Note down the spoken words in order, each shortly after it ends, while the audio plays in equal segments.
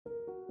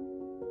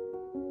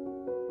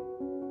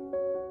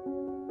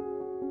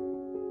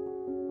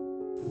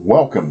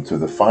Welcome to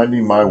the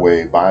Finding My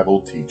Way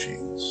Bible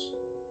Teachings,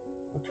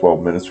 a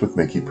 12 Minutes with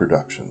Mickey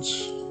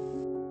Productions.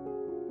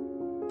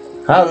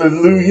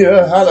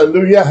 Hallelujah,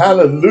 hallelujah,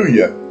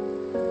 hallelujah.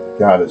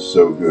 God is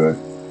so good.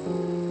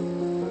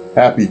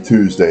 Happy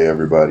Tuesday,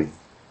 everybody.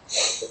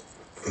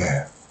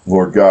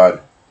 Lord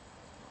God,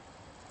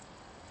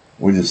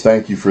 we just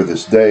thank you for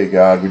this day,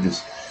 God. We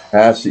just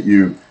ask that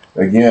you,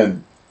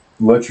 again,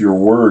 let your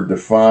word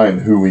define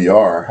who we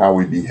are, how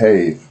we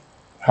behave,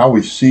 how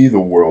we see the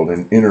world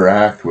and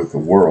interact with the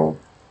world.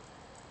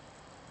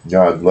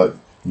 God, let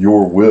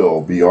your will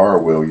be our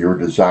will, your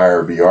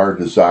desire be our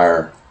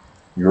desire,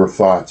 your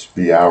thoughts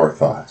be our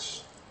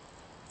thoughts.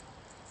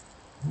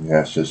 We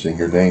ask this in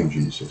your name,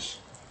 Jesus.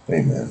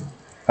 Amen.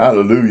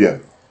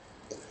 Hallelujah.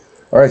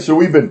 All right, so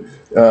we've been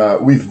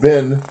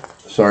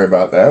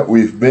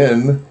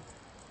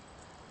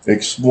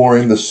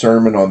exploring the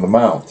Sermon on the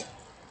Mount,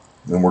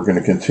 and we're going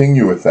to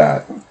continue with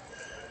that.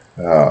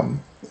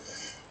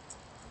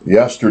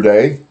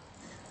 Yesterday,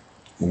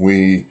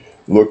 we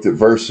looked at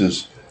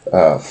verses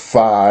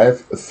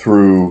 5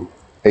 through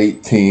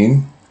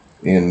 18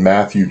 in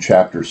Matthew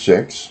chapter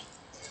 6.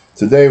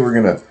 Today we're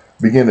going to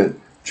begin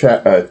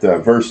at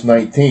verse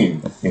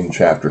 19 in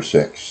chapter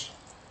 6.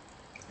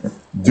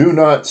 Do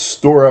not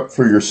store up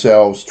for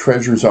yourselves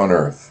treasures on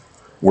earth,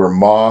 where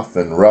moth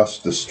and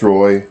rust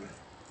destroy,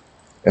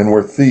 and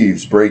where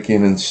thieves break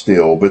in and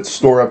steal, but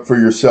store up for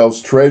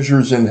yourselves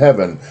treasures in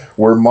heaven,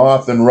 where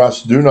moth and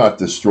rust do not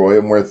destroy,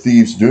 and where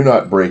thieves do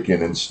not break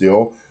in and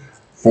steal.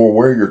 For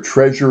where your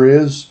treasure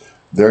is,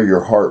 there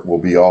your heart will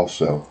be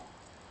also.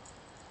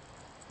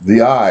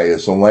 The eye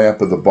is the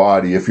lamp of the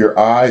body. If your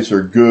eyes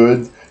are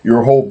good,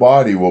 your whole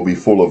body will be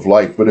full of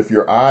light. But if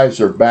your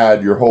eyes are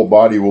bad, your whole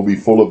body will be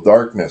full of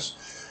darkness.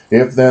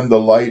 If then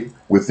the light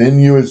within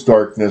you is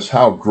darkness,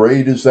 how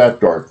great is that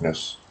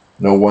darkness?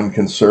 No one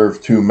can serve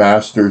two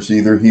masters.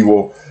 Either he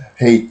will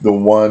hate the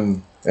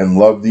one and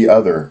love the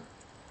other,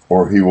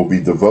 or he will be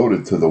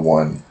devoted to the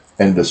one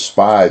and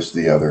despise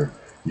the other.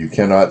 You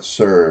cannot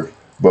serve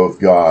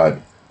both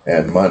God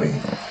and money,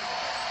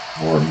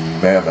 or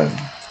mammon.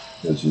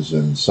 This is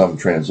in some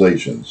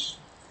translations.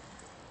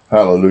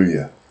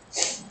 Hallelujah.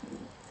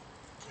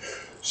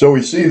 So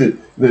we see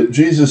that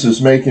Jesus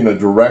is making a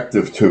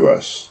directive to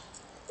us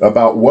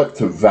about what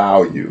to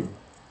value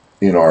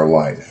in our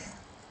life.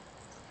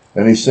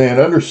 And he's saying,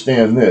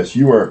 understand this,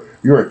 you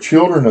are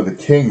children of the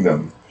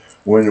kingdom.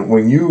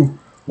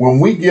 When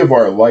we give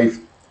our life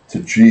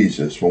to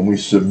Jesus, when we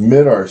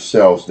submit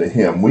ourselves to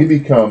him, we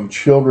become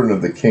children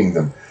of the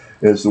kingdom.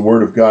 As the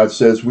word of God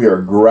says, we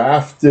are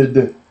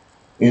grafted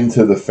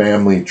into the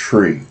family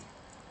tree.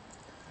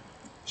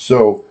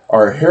 So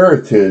our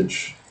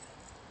heritage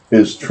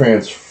is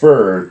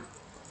transferred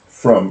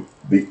from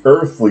the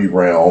earthly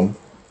realm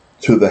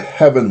to the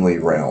heavenly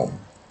realm.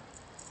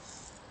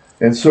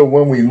 And so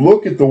when we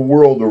look at the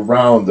world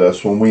around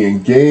us, when we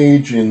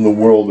engage in the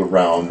world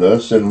around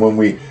us, and when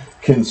we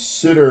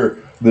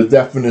consider the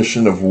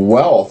definition of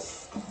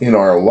wealth in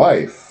our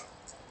life,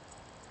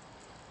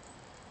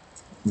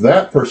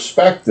 that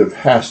perspective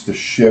has to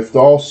shift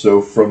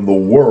also from the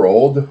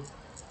world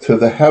to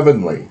the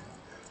heavenly.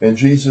 And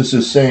Jesus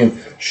is saying,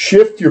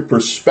 shift your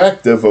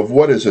perspective of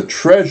what is a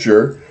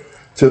treasure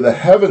to the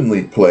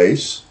heavenly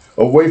place,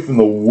 away from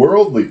the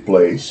worldly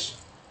place.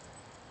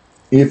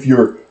 If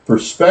your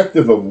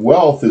perspective of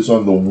wealth is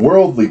on the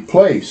worldly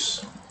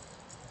place,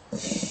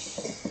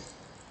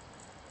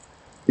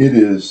 it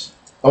is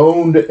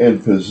owned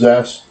and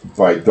possessed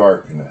by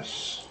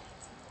darkness.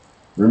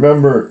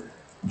 Remember,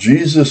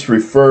 Jesus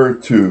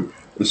referred to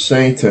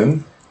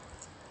Satan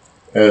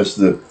as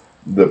the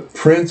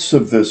prince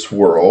of this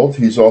world.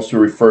 He's also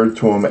referred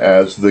to him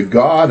as the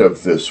god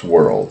of this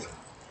world.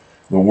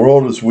 The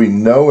world as we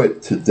know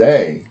it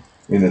today,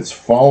 in its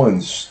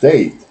fallen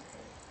state,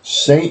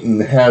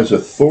 Satan has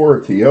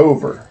authority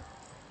over.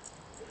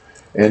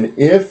 And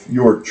if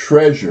your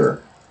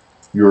treasure,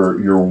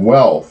 your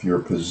wealth, your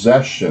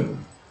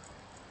possession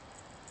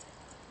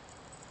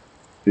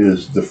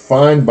is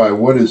defined by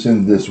what is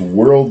in this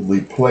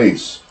worldly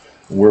place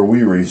where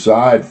we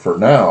reside for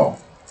now,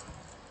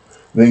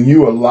 then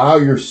you allow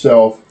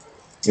yourself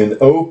an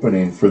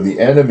opening for the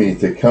enemy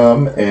to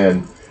come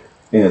and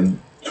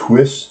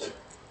twist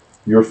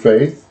your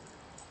faith,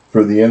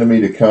 for the enemy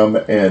to come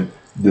and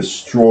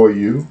destroy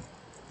you,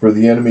 for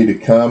the enemy to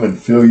come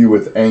and fill you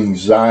with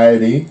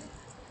anxiety,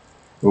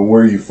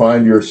 where you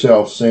find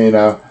yourself saying,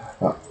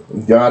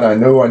 God, I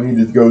know I need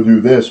to go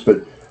do this,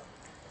 but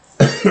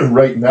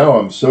right now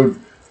I'm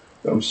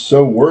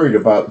so worried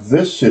about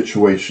this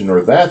situation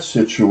or that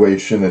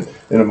situation, and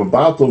I'm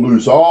about to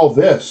lose all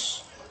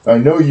this. I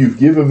know you've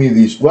given me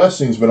these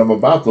blessings, but I'm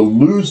about to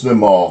lose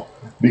them all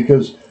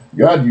because,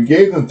 God, you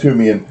gave them to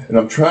me, and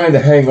I'm trying to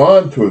hang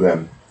on to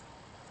them.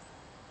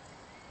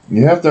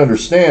 You have to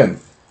understand,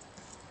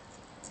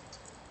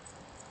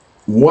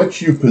 what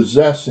you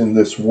possess in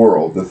this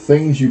world, the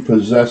things you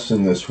possess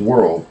in this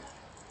world,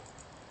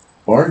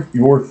 aren't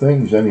your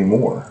things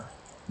anymore.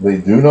 They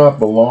do not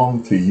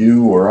belong to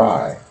you or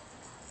I.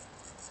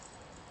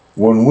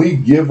 When we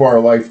give our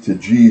life to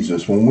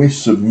Jesus, when we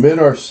submit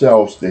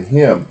ourselves to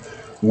Him,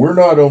 we're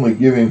not only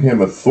giving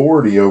Him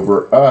authority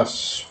over us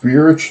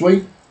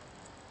spiritually,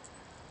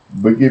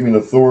 but giving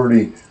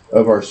authority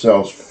of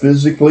ourselves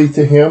physically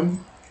to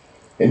Him,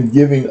 and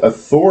giving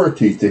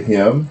authority to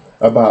Him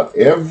about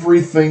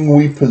everything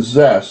we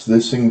possess.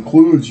 This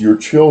includes your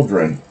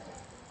children.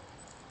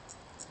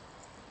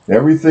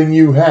 Everything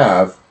you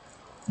have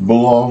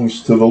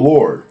belongs to the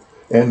Lord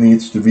and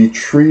needs to be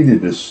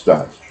treated as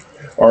such.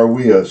 Are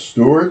we a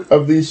steward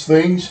of these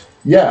things?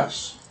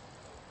 Yes.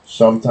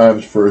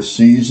 Sometimes for a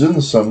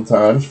season,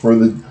 sometimes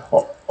for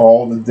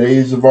all the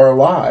days of our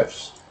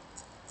lives.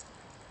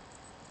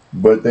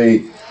 But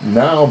they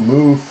now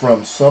move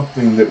from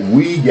something that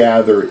we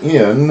gather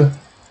in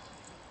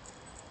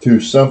to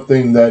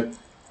something that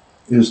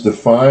is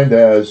defined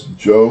as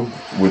Job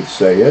would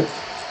say it,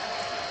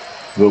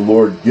 the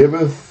Lord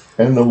giveth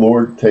and the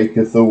Lord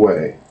taketh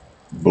away.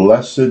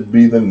 Blessed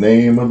be the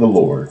name of the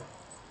Lord.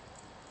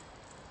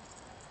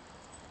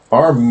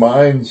 Our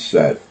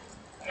mindset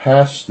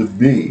has to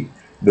be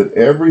that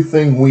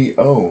everything we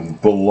own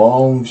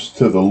belongs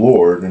to the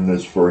Lord and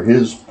is for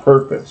His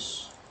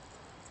purpose.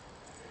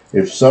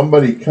 If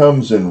somebody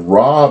comes and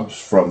robs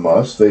from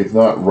us, they've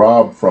not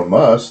robbed from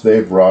us,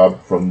 they've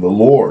robbed from the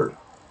Lord.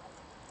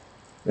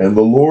 And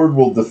the Lord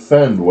will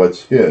defend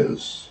what's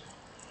His.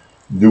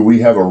 Do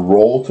we have a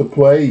role to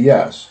play?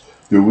 Yes.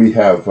 Do we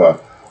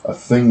have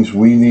things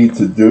we need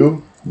to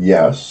do?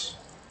 Yes.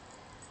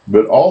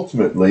 But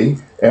ultimately,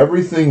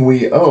 everything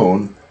we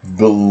own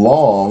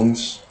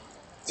belongs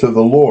to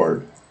the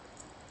Lord.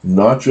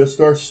 Not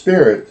just our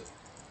spirit,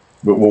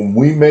 but when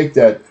we make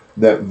that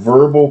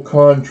verbal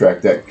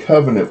contract, that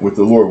covenant with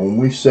the Lord, when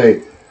we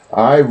say,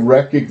 I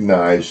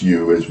recognize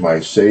you as my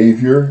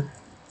Savior,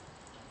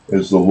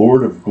 as the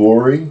Lord of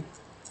glory,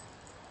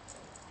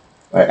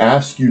 I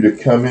ask you to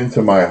come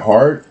into my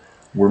heart,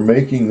 we're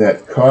making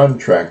that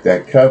contract,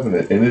 that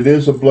covenant, and it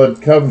is a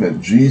blood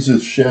covenant.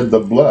 Jesus shed the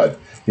blood.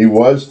 He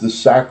was the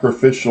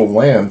sacrificial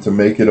lamb to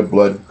make it a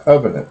blood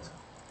covenant.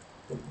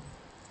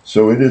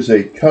 So it is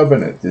a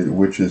covenant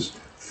which is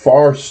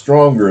far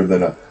stronger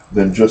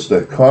than just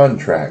a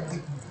contract.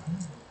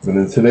 But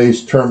in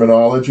today's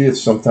terminology,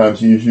 it's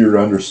sometimes easier to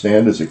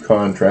understand as a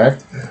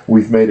contract.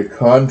 We've made a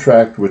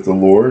contract with the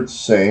Lord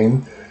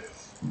saying,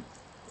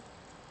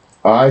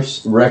 I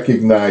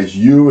recognize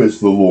you as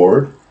the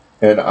Lord,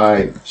 and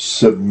I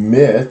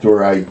submit,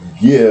 or I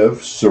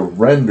give,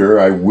 surrender,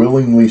 I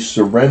willingly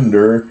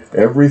surrender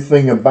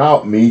everything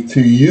about me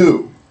to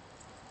you.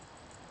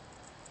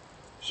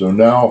 So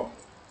now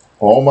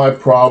all my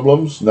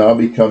problems now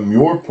become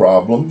your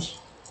problems,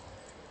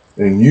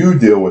 and you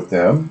deal with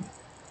them,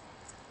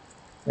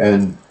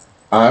 and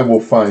I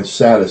will find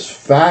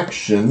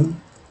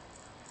satisfaction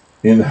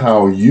in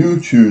how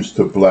you choose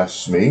to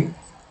bless me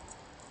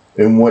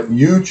and what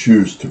you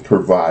choose to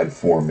provide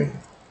for me.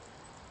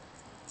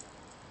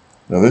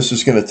 Now this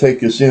is going to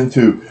take us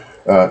into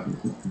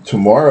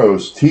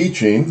tomorrow's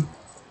teaching,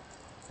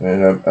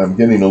 and I'm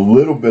getting a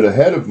little bit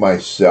ahead of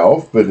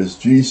myself, but as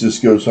Jesus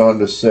goes on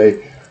to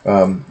say,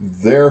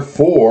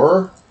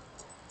 therefore,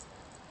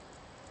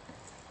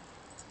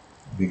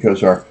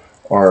 because our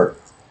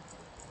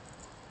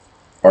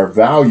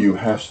value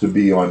has to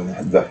be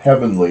on the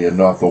heavenly and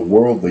not the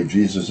worldly.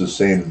 Jesus is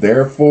saying,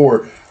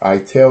 therefore, I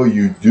tell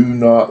you, do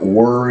not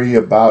worry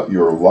about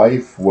your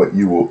life, what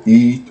you will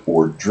eat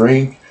or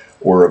drink,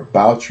 or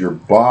about your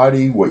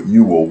body, what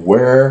you will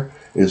wear.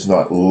 Is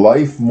not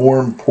life more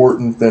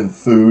important than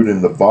food,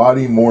 and the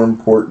body more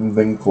important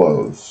than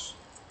clothes?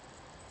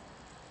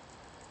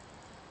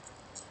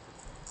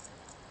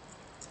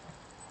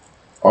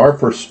 Our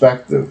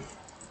perspective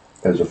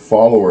as a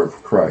follower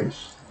of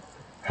Christ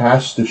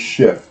has to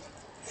shift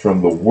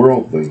from the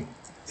worldly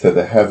to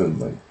the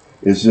heavenly.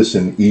 Is this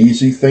an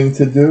easy thing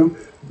to do?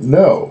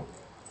 No.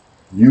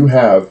 You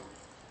have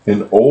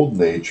an old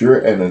nature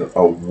and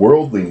a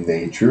worldly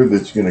nature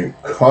that's going to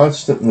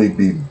constantly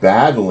be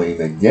battling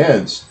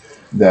against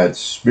that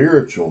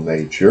spiritual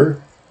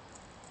nature,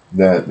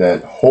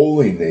 that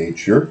holy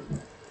nature,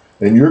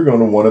 and you're going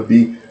to want to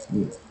be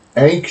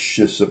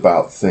anxious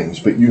about things,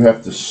 but you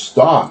have to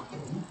stop.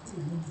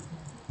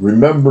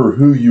 Remember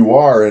who you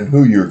are and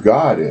who your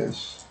God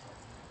is.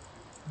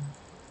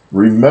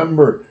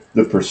 Remember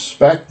the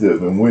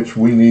perspective in which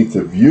we need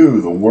to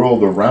view the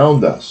world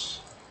around us.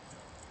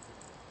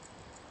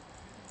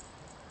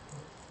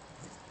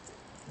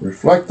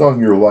 Reflect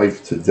on your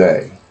life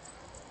today.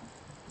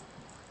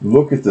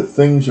 Look at the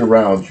things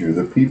around you,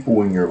 the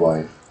people in your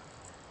life.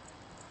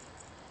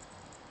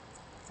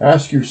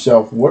 Ask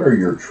yourself, what are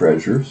your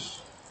treasures?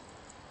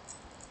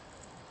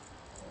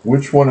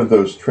 Which one of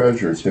those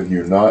treasures have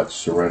you not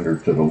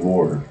surrendered to the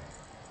Lord?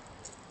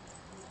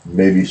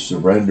 Maybe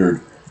surrendered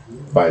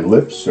by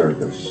lip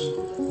service,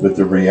 but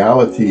the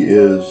reality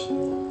is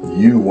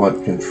you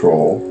want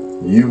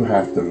control. You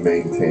have to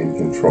maintain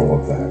control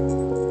of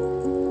that.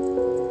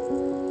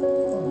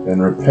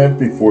 And repent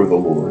before the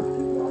Lord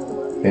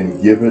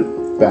and give it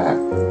back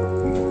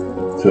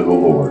to the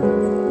Lord.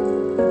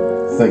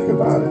 Think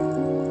about it.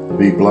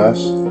 Be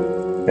blessed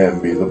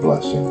and be the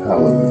blessing.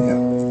 Hallelujah.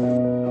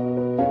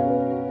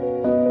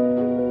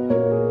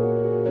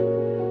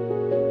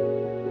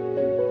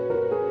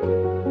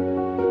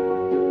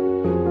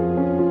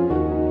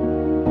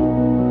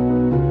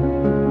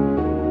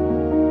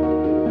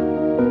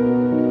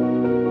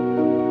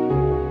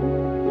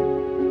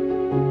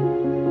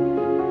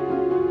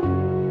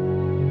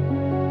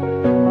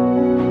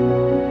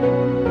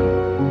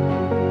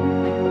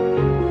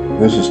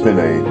 This has been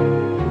a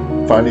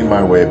Finding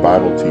My Way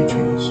Bible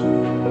Teachings,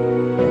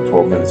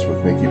 12 Minutes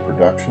with Mickey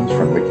Productions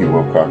from Mickey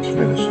Wilcox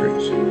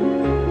Ministries.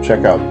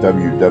 Check out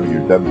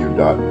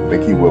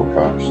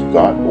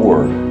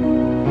www.mickeywilcox.org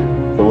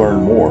to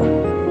learn more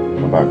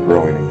about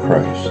growing in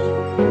Christ.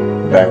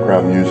 The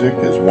background music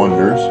is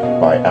Wonders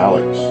by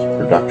Alex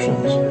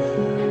Productions,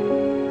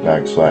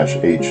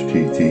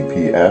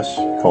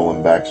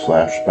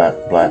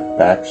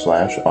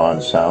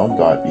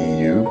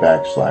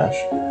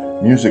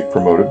 /https://onsound.eu/ music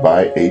promoted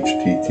by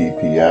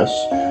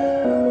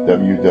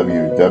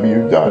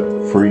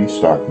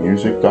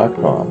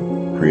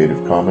https://www.freestockmusic.com.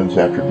 Creative Commons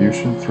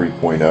Attribution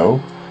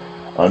 3.0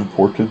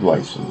 Unported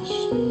License.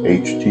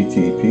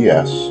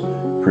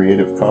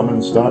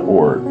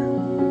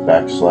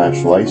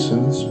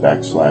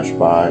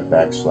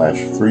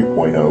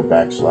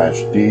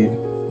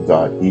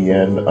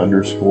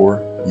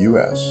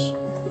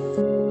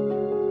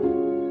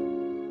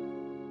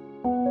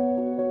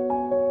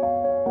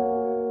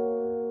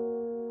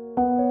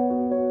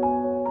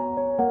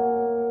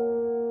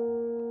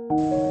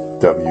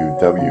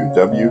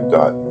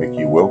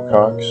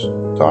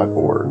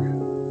 www.mickeywilcox.org